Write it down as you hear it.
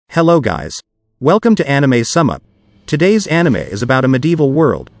Hello guys. Welcome to Anime Sum Up. Today's anime is about a medieval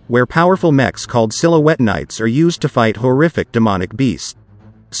world, where powerful mechs called silhouette knights are used to fight horrific demonic beasts.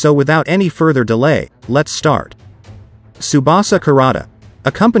 So without any further delay, let's start. Tsubasa Kurata,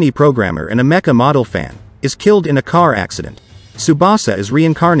 a company programmer and a mecha model fan, is killed in a car accident. Tsubasa is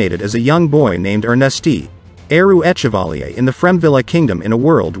reincarnated as a young boy named Ernesti Echevarria in the Fremmevilla Kingdom in a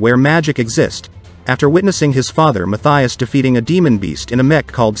world where magic exists, after witnessing his father Matthias defeating a demon beast in a mech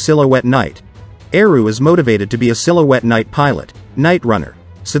called Silhouette Knight. Eru is motivated to be a Silhouette Knight pilot, Night Runner,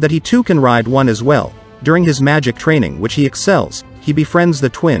 so that he too can ride one as well. During his magic training, which he excels, he befriends the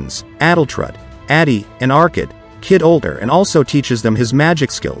twins, Adeltrud and Archid Olter, and also teaches them his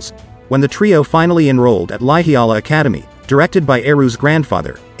magic skills. When the trio finally enrolled at Laihaila Academy, directed by Eru's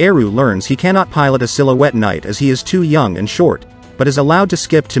grandfather, Eru learns he cannot pilot a Silhouette Knight as he is too young and short, but is allowed to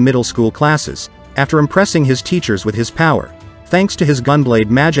skip to middle school classes, after impressing his teachers with his power, thanks to his gunblade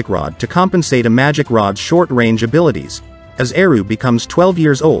magic rod to compensate a magic rod's short-range abilities. As Eru becomes 12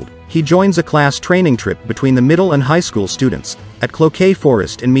 years old, he joins a class training trip between the middle and high school students, at Cloquet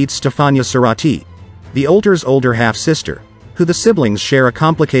Forest, and meets Stefania Cerati, the Olter's older half-sister, who the siblings share a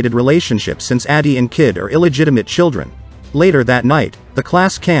complicated relationship since Adi and Kid are illegitimate children. Later that night, the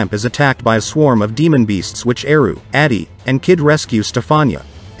class camp is attacked by a swarm of demon beasts which Eru, Adi, and Kid rescue Stefania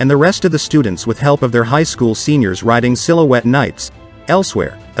and the rest of the students with help of their high school seniors riding Silhouette Knights.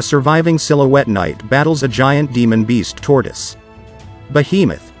 Elsewhere, a surviving Silhouette Knight battles a giant demon beast tortoise.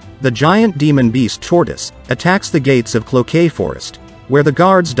 Behemoth. The giant demon beast tortoise attacks the gates of Cloquet Forest, where the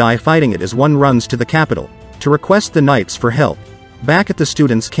guards die fighting it as one runs to the capital to request the knights for help. Back at the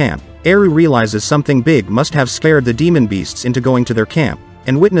students' camp, Eru realizes something big must have scared the demon beasts into going to their camp,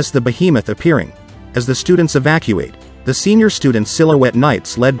 and witness the behemoth appearing. As the students evacuate, the senior students Silhouette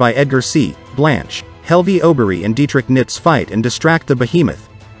Knights led by Edgar C., Blanche, Helvi Obery and Dietrich Nitz fight and distract the behemoth.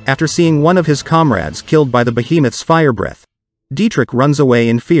 After seeing one of his comrades killed by the behemoth's fire breath, Dietrich runs away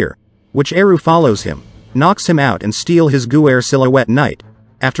in fear, which Eru follows him, knocks him out and steal his Guerre Silhouette Knight.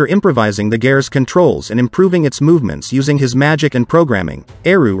 After improvising the Guerre's controls and improving its movements using his magic and programming,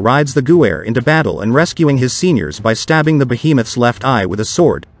 Eru rides the Guerre into battle and rescuing his seniors by stabbing the behemoth's left eye with a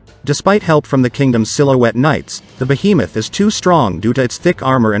sword. Despite help from the kingdom's Silhouette Knights, the behemoth is too strong due to its thick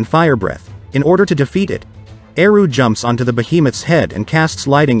armor and fire breath. In order to defeat it, Eru jumps onto the behemoth's head and casts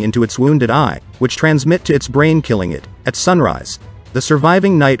lighting into its wounded eye, which transmit to its brain, killing it. At sunrise, the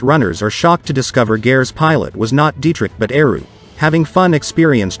surviving Night Runners are shocked to discover Guerre's pilot was not Dietrich but Eru. Having fun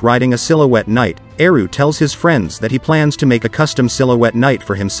experienced riding a Silhouette Knight, Eru tells his friends that he plans to make a custom Silhouette Knight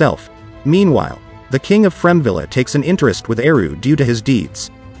for himself. Meanwhile, the king of Fremmevilla takes an interest with Eru due to his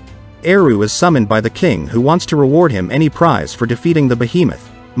deeds. Eru is summoned by the king, who wants to reward him any prize for defeating the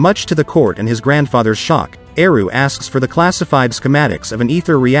behemoth. Much to the court and his grandfather's shock, Eru asks for the classified schematics of an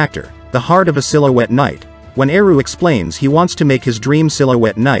ether reactor, the heart of a Silhouette Knight. When Eru explains he wants to make his dream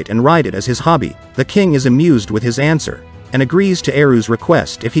Silhouette Knight and ride it as his hobby, the king is amused with his answer, and agrees to Eru's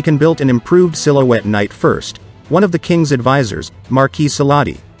request if he can build an improved Silhouette Knight first. One of the king's advisors, Marquis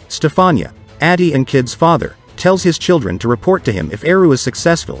Salati, Stefania, Adi and Kid's father, tells his children to report to him if Eru is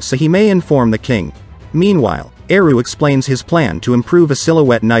successful so he may inform the king. Meanwhile, Eru explains his plan to improve a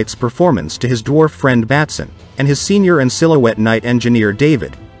Silhouette Knight's performance to his dwarf friend Batson, and his senior and Silhouette Knight engineer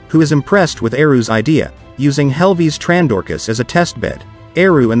David, who is impressed with Eru's idea. Using Helvi's Trandorcus as a test bed,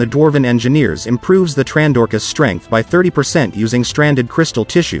 Eru and the dwarven engineers improves the Trandorcus strength by 30% using stranded crystal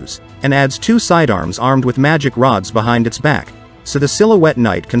tissues, and adds 2 sidearms armed with magic rods behind its back, so the Silhouette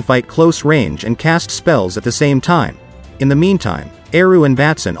Knight can fight close range and cast spells at the same time. In the meantime, Eru and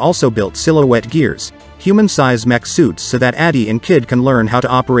Batson also built Silhouette Gears, human-size mech suits, so that Adi and Kid can learn how to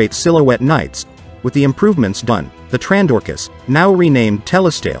operate Silhouette Knights. With the improvements done, the Trandorcus, now renamed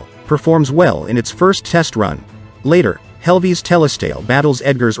Telestale, performs well in its first test run. Later, Helvi's Telestale battles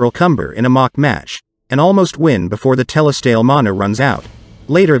Edgar's Earlcumber in a mock match, and almost win before the Telestale mana runs out.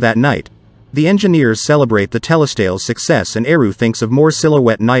 Later that night, the engineers celebrate the Telestale's success and Eru thinks of more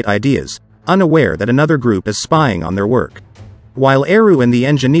Silhouette Knight ideas, unaware that another group is spying on their work. While Eru and the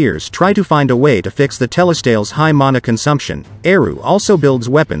engineers try to find a way to fix the Telestale's high mana consumption, Eru also builds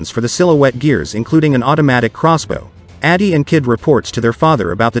weapons for the Silhouette Gears, including an automatic crossbow. Adi and Kid reports to their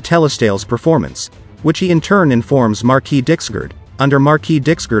father about the Telestale's performance, which he in turn informs Marquis Dixgard. Under Marquis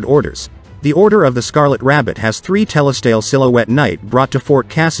Dixgard orders, the Order of the Scarlet Rabbit has 3 Telestale Silhouette Knight brought to Fort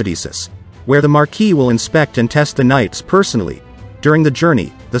Cassidisis, where the Marquis will inspect and test the knights personally. During the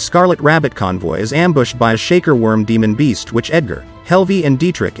journey, the Scarlet Rabbit convoy is ambushed by a shaker worm demon beast, which Edgar, Helvi and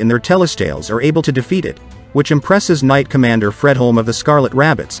Dietrich in their Telestales are able to defeat it, which impresses Knight Commander Fredholm of the Scarlet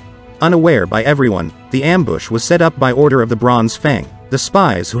Rabbits. Unaware by everyone, the ambush was set up by order of the Bronze Fang, The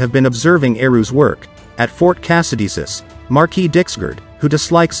spies who have been observing Eru's work at Fort Cassadesus, Marquis Dixgard, who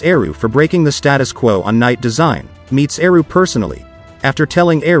dislikes Eru for breaking the status quo on knight design, meets Eru personally, after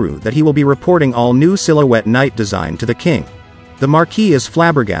telling Eru that he will be reporting all new silhouette knight design to the king. The Marquis is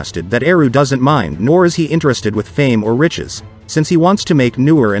flabbergasted that Eru doesn't mind, nor is he interested with fame or riches, since he wants to make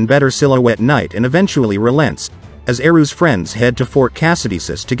newer and better silhouette knight, and eventually relents, as Eru's friends head to Fort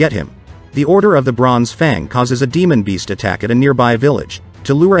Cassadesus to get him. The Order of the Bronze Fang causes a demon beast attack at a nearby village,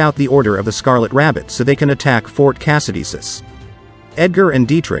 to lure out the Order of the Scarlet Rabbit so they can attack Fort Cassadesus. Edgar and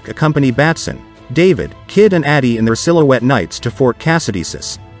Dietrich accompany Batson, David, Kid and Addie in their silhouette knights to Fort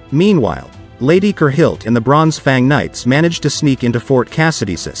Cassadesus. Meanwhile, Lady Kerhilt and the Bronze Fang Knights manage to sneak into Fort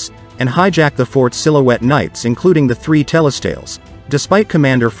Cassadesus, and hijack the fort's silhouette knights, including the 3 Telestales. Despite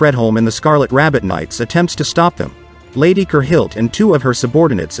Commander Fredholm and the Scarlet Rabbit Knights' attempts to stop them, Lady Kerhilt and 2 of her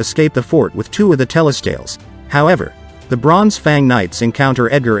subordinates escape the fort with 2 of the Telestales. However, the Bronze Fang Knights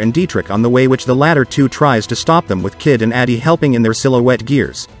encounter Edgar and Dietrich on the way, which the latter 2 tries to stop them, with Kid and Addie helping in their silhouette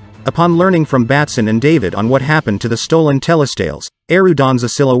gears. Upon learning from Batson and David on what happened to the stolen Telestales, Eru dons a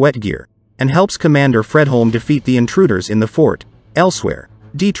silhouette gear, and helps Commander Fredholm defeat the intruders in the fort. Elsewhere,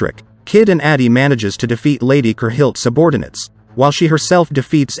 Dietrich, Kid and Addie manages to defeat Lady Kerhilt's subordinates, while she herself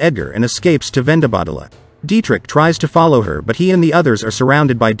defeats Edgar and escapes to Vendabadala. Dietrich tries to follow her, but he and the others are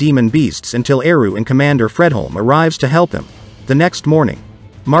surrounded by demon beasts until Eru and Commander Fredholm arrives to help them. The next morning,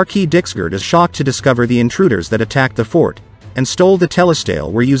 Marquis Dixgard is shocked to discover the intruders that attacked the fort, and stole the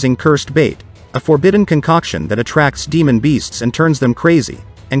Telestale were using cursed bait, a forbidden concoction that attracts demon beasts and turns them crazy,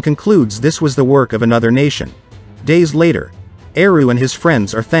 and concludes this was the work of another nation. Days later, Eru and his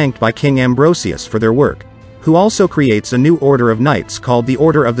friends are thanked by King Ambrosius for their work, who also creates a new order of knights called the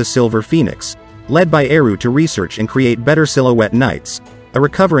Order of the Silver Phoenix, led by Eru to research and create better silhouette knights. A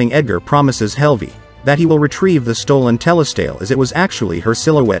recovering Edgar promises Helvi that he will retrieve the stolen Telestale, as it was actually her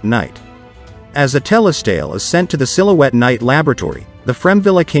silhouette knight. As a Telestale is sent to the Silhouette Knight Laboratory, the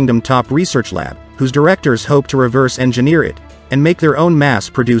Fremmevilla Kingdom top research lab, whose directors hope to reverse engineer it, and make their own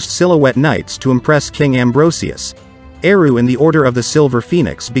mass-produced silhouette knights to impress King Ambrosius. Eru and the Order of the Silver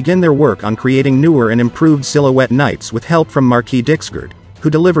Phoenix begin their work on creating newer and improved silhouette knights with help from Marquis Dixgard, who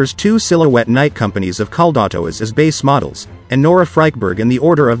delivers 2 silhouette knight companies of Kaldatoas as base models, and Nora Freichberg and the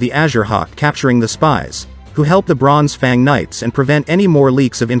Order of the Azure Hawk capturing the spies, who help the Bronze Fang Knights and prevent any more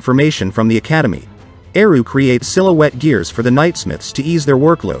leaks of information from the Academy. Eru creates silhouette gears for the Knightsmiths to ease their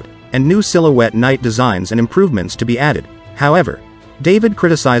workload, and new silhouette knight designs and improvements to be added. However, David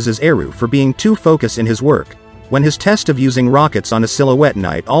criticizes Eru for being too focused in his work, when his test of using rockets on a silhouette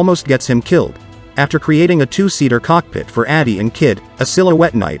knight almost gets him killed. After creating a 2-seater cockpit for Addie and Kid, a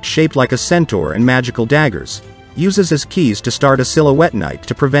silhouette knight shaped like a centaur and magical daggers uses as keys to start a silhouette knight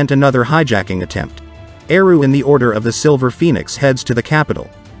to prevent another hijacking attempt. Eru in the Order of the Silver Phoenix heads to the capital,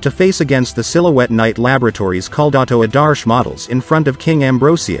 to face against the Silhouette Knight Laboratory's Kaldato Adarsh models in front of King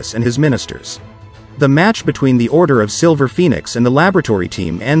Ambrosius and his ministers. The match between the Order of Silver Phoenix and the laboratory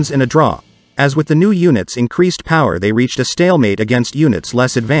team ends in a draw, as with the new units' increased power they reached a stalemate against units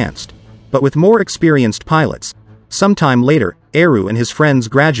less advanced, but with more experienced pilots. Sometime later, Eru and his friends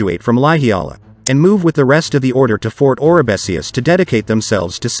graduate from Laihaila, and move with the rest of the Order to Fort Oribesius to dedicate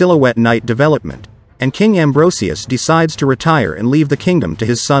themselves to Silhouette Knight development, and King Ambrosius decides to retire and leave the kingdom to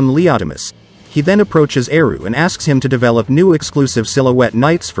his son Leotimus. He then approaches Eru and asks him to develop new exclusive Silhouette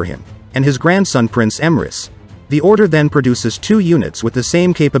Knights for him, and his grandson Prince Emrys. The Order then produces 2 units with the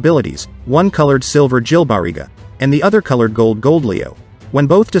same capabilities, one colored silver Gilbariga, and the other colored gold Goldleo. When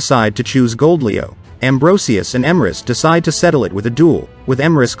both decide to choose Goldleo, Ambrosius and Emrys decide to settle it with a duel, with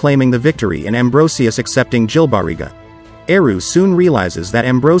Emrys claiming the victory and Ambrosius accepting Gilbariga. Eru soon realizes that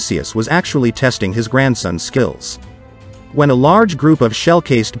Ambrosius was actually testing his grandson's skills. When a large group of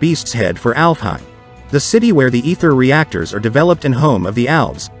shell-cased beasts head for Alfheim, the city where the ether reactors are developed and home of the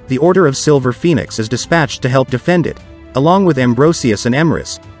Alves, the Order of Silver Phoenix is dispatched to help defend it, along with Ambrosius and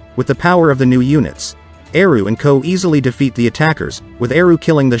Emrys, with the power of the new units. Eru and co easily defeat the attackers, with Eru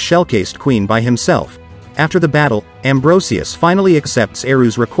killing the shell-cased queen by himself. After the battle, Ambrosius finally accepts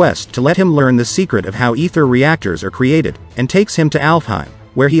Eru's request to let him learn the secret of how ether reactors are created, and takes him to Alfheim,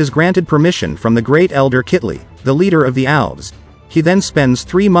 where he is granted permission from the Great Elder Kitli, the leader of the Alves. He then spends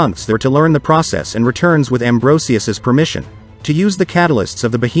 3 months there to learn the process and returns with Ambrosius's permission to use the catalysts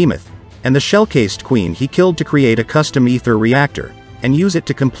of the behemoth, and the shell-cased queen he killed to create a custom ether reactor, and use it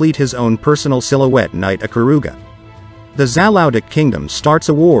to complete his own personal silhouette knight Akaruga. The Zalaudic Kingdom starts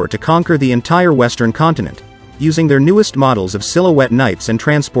a war to conquer the entire western continent. Using their newest models of silhouette knights and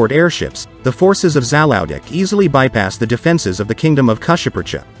transport airships, the forces of Zalaudic easily bypass the defenses of the Kingdom of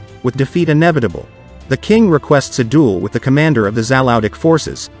Kushapercha. With defeat inevitable, The king requests a duel with the commander of the Zalaudic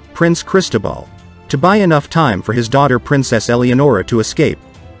forces, Prince Cristobal. To buy enough time for his daughter Princess Eleonora to escape,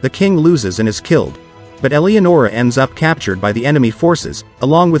 the king loses and is killed. But Eleonora ends up captured by the enemy forces,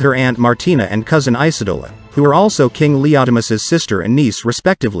 along with her aunt Martina and cousin Isidola, who are also King Leotimus's sister and niece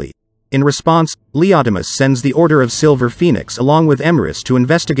respectively. In response, Leotimus sends the Order of Silver Phoenix along with Emrys to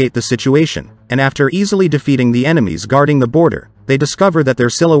investigate the situation, and after easily defeating the enemies guarding the border, they discover that their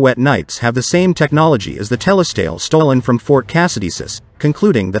Silhouette Knights have the same technology as the telestale stolen from Fort Cassidisis,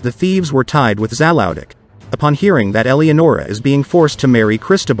 concluding that the thieves were tied with Zalaudic. Upon hearing that Eleonora is being forced to marry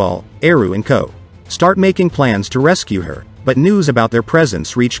Cristobal, Eru and co. start making plans to rescue her, but news about their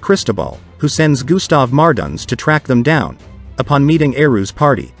presence reach Cristobal, who sends Gustav Marduns to track them down. Upon meeting Eru's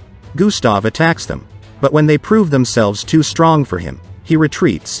party, Gustav attacks them, but when they prove themselves too strong for him, he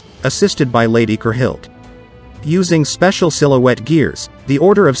retreats, assisted by Lady Kurhilt. Using special silhouette gears, the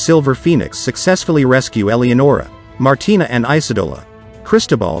Order of Silver Phoenix successfully rescue Eleonora, Martina and Isidola.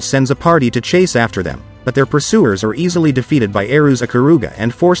 Cristobal sends a party to chase after them, but their pursuers are easily defeated by Eru's Ikaruga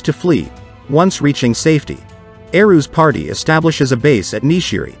and forced to flee. Once reaching safety, Eru's party establishes a base at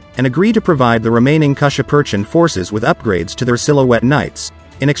Nishiri, and agree to provide the remaining Kushaperchian forces with upgrades to their Silhouette Knights,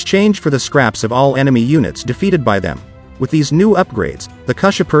 in exchange for the scraps of all enemy units defeated by them. With these new upgrades, the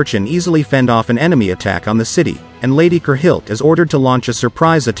Kushaperchian easily fend off an enemy attack on the city, and Lady Kurhilt is ordered to launch a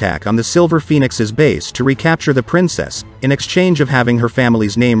surprise attack on the Silver Phoenix's base to recapture the princess, in exchange of having her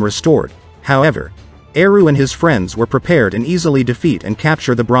family's name restored. However, Eru and his friends were prepared and easily defeat and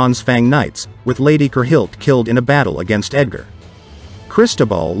capture the Bronze Fang Knights, with Lady Kurhilt killed in a battle against Edgar.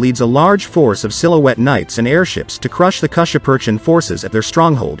 Cristobal leads a large force of Silhouette Knights and airships to crush the Kushaperchian forces at their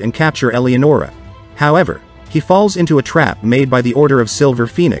stronghold and capture Eleonora. However, he falls into a trap made by the Order of Silver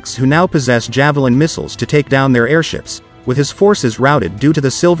Phoenix, who now possess javelin missiles to take down their airships. With his forces routed due to the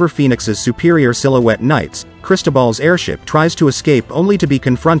Silver Phoenix's superior Silhouette Knights, Cristobal's airship tries to escape only to be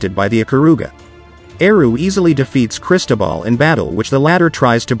confronted by the Ikaruga. Eru easily defeats Cristobal in battle, which the latter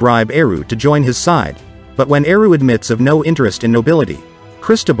tries to bribe Eru to join his side, but when Eru admits of no interest in nobility,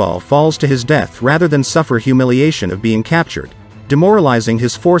 Cristobal falls to his death rather than suffer humiliation of being captured, demoralizing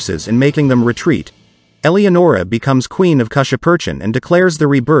his forces and making them retreat. Eleonora becomes Queen of Kushaperchian and declares the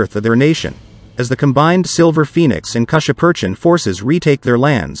rebirth of their nation. As the combined Silver Phoenix and Kushaperchian forces retake their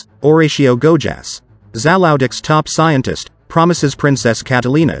lands, Horatio Gojas, Zalaudic's top scientist, promises Princess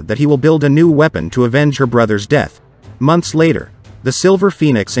Catalina that he will build a new weapon to avenge her brother's death. Months later, the Silver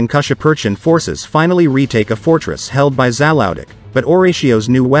Phoenix and Kushaperchian forces finally retake a fortress held by Zalaudic, but Horatio's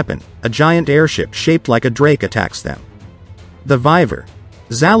new weapon, a giant airship shaped like a drake, attacks them. The Viver,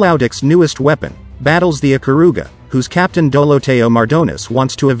 Zalaudic's newest weapon, battles the Ikaruga, whose captain Doloteo Mardonis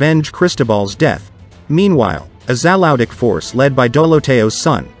wants to avenge Cristobal's death. Meanwhile, a Zalaudic force led by Doloteo's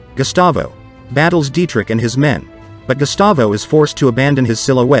son, Gustavo, battles Dietrich and his men, but Gustavo is forced to abandon his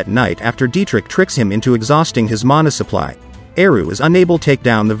Silhouette Knight after Dietrich tricks him into exhausting his mana supply. Eru is unable to take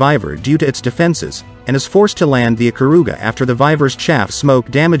down the Viver due to its defenses, and is forced to land the Ikaruga after the Viver's chaff smoke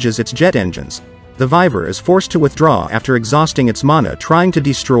damages its jet engines. The Viver is forced to withdraw after exhausting its mana trying to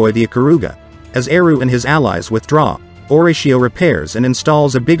destroy the Ikaruga. As Eru and his allies withdraw, Horatio repairs and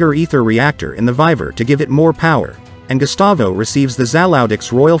installs a bigger ether reactor in the Viver to give it more power, and Gustavo receives the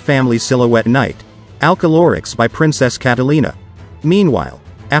Zalaudic's royal family Silhouette Knight, Alcalorix, by Princess Catalina. Meanwhile,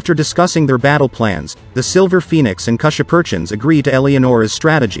 after discussing their battle plans, the Silver Phoenix and Kushaperchians agree to Eleonora's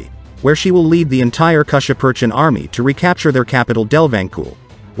strategy, where she will lead the entire Kushaperchian army to recapture their capital Delvancool,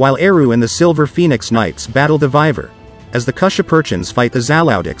 while Eru and the Silver Phoenix Knights battle the Viver. As the Kushaperchians fight the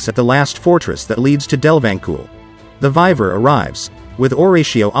Zalaudics at the last fortress that leads to Delvancool, the Viver arrives, with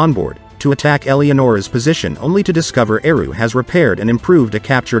Horatio on board, to attack Eleonora's position only to discover Eru has repaired and improved a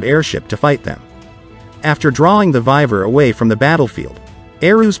captured airship to fight them. After drawing the Viver away from the battlefield,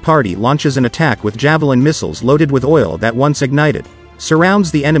 Eru's party launches an attack with javelin missiles loaded with oil that, once ignited,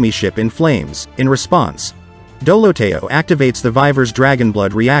 surrounds the enemy ship in flames. In response, Doloteo activates the Viver's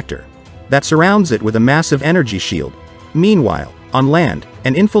Dragonblood reactor that surrounds it with a massive energy shield. Meanwhile, on land,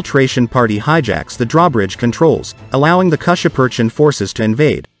 an infiltration party hijacks the drawbridge controls, allowing the Kushaperchian forces to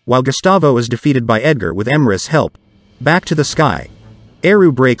invade, while Gustavo is defeated by Edgar with Emrys' help. Back to the sky,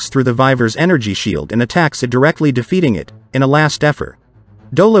 Eru breaks through the Viver's energy shield and attacks it directly, defeating it. In a last effort,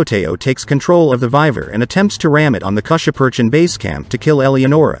 Doloteo takes control of the Viver and attempts to ram it on the Kushaperchian base camp to kill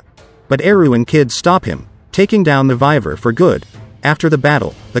Eleonora. But Eru and Kid stop him, taking down the Viver for good. After the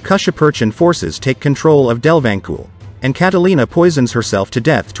battle, the Kushaperchian forces take control of Delvancool, and Catalina poisons herself to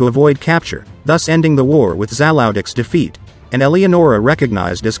death to avoid capture, thus ending the war with Zalaudic's defeat, and Eleonora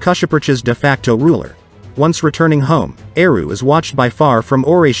recognized as Kushaperchian's de facto ruler. Once returning home, Eru is watched by far from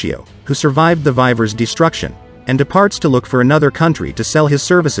Horatio, who who survived the Viver's destruction, and departs to look for another country to sell his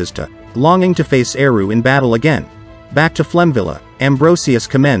services to, longing to face Eru in battle again. Back to Fremmevilla, Ambrosius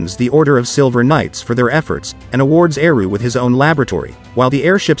commends the Order of Silver Knights for their efforts, and awards Eru with his own laboratory, while the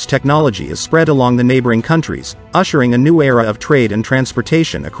airship's technology is spread along the neighboring countries, ushering a new era of trade and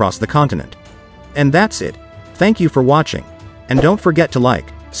transportation across the continent. And that's it. Thank you for watching. And don't forget to like,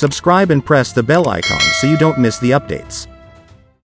 subscribe and press the bell icon so you don't miss the updates.